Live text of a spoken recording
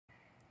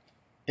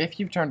If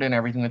you've turned in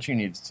everything that you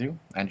needed to,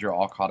 and you're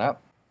all caught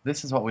up,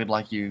 this is what we'd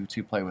like you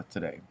to play with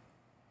today.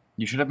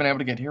 You should have been able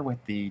to get here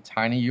with the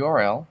tiny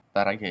URL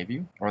that I gave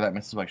you, or that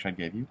Mrs. Wakeshide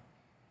gave you.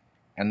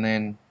 And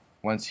then,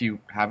 once you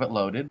have it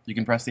loaded, you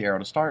can press the arrow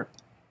to start.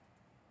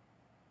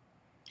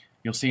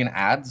 You'll see an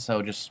ad,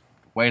 so just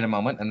wait a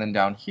moment, and then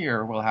down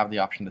here, we'll have the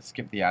option to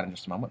skip the ad in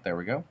just a moment. There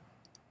we go.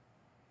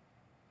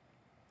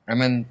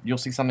 And then you'll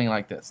see something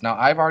like this. Now,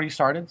 I've already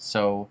started,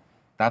 so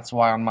that's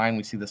why on mine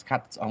we see this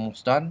cat that's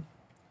almost done.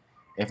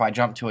 If I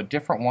jump to a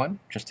different one,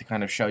 just to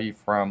kind of show you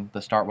from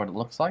the start what it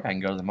looks like, I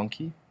can go to the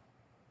monkey.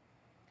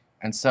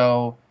 And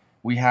so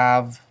we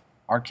have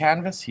our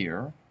canvas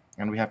here,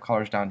 and we have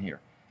colors down here.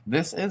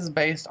 This is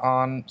based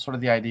on sort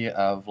of the idea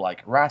of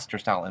like raster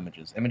style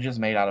images, images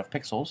made out of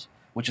pixels,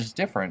 which is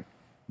different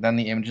than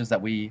the images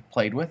that we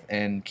played with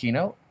in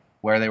Keynote,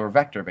 where they were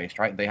vector based,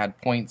 right? They had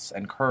points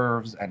and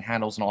curves and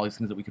handles and all these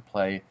things that we could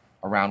play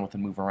around with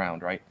and move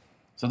around, right?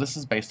 So this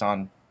is based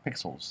on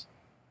pixels.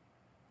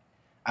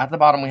 At the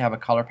bottom we have a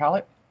color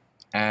palette,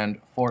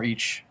 and for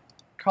each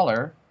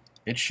color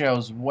it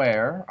shows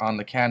where on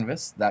the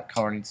canvas that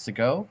color needs to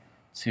go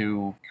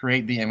to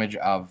create the image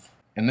of,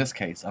 in this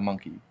case, a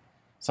monkey.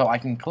 So I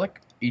can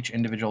click each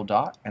individual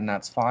dot and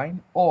that's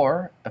fine,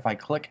 or if I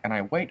click and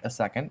I wait a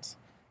second,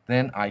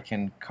 then I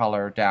can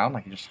color down.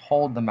 I can just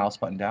hold the mouse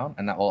button down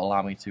and that will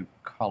allow me to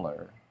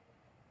color.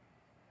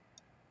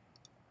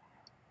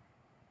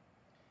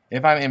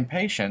 If I'm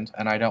impatient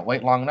and I don't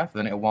wait long enough,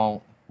 then it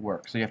won't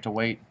work. So you have to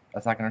wait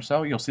a second or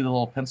so. You'll see the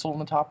little pencil in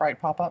the top right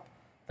pop up.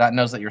 That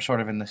knows that you're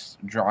sort of in this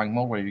drawing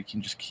mode where you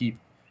can just keep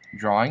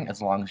drawing as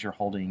long as you're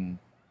holding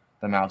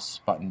the mouse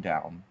button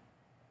down.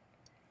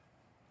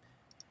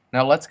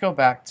 Now let's go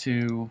back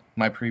to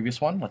my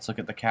previous one. Let's look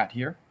at the cat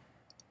here.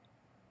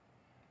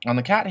 On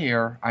the cat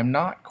here, I'm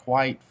not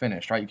quite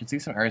finished, right? You can see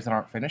some areas that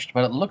aren't finished,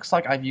 but it looks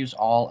like I've used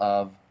all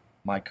of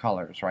my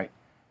colors, right?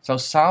 So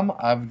some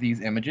of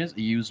these images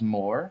use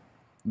more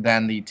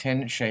than the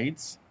 10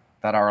 shades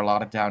that are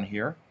allotted down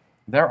here.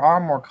 There are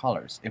more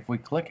colors. If we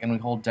click and we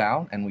hold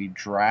down and we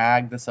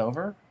drag this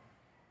over,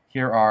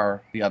 here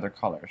are the other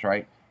colors,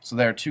 right? So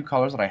there are 2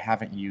 colors that I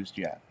haven't used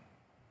yet.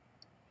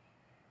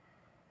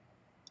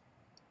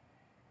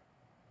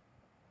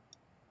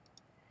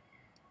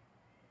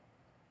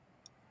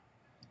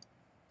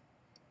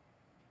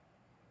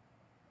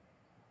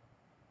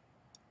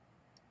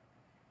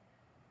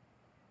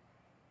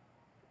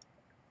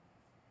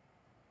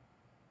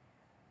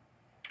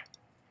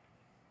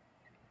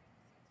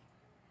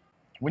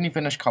 When you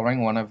finish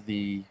coloring one of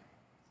the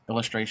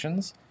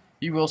illustrations,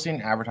 you will see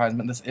an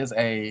advertisement. This is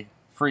a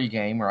free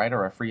game, right,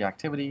 or a free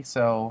activity,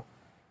 so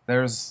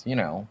there's,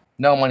 no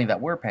money that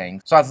we're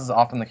paying. So as is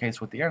often the case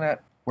with the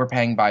internet, we're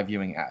paying by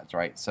viewing ads,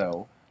 right?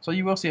 So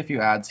you will see a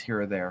few ads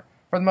here or there.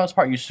 For the most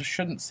part, you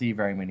shouldn't see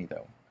very many,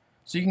 though.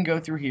 So you can go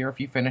through here if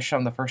you finish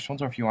some of the first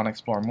ones, or if you want to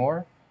explore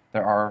more,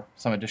 there are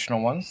some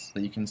additional ones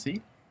that you can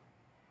see,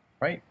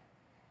 right?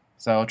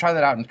 So try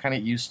that out and kind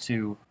of get used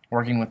to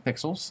working with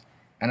pixels.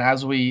 And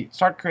as we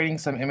start creating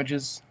some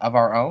images of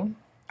our own,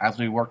 as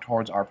we work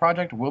towards our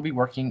project, we'll be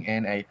working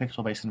in a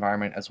pixel-based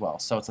environment as well.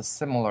 So it's a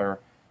similar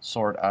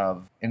sort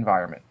of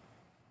environment.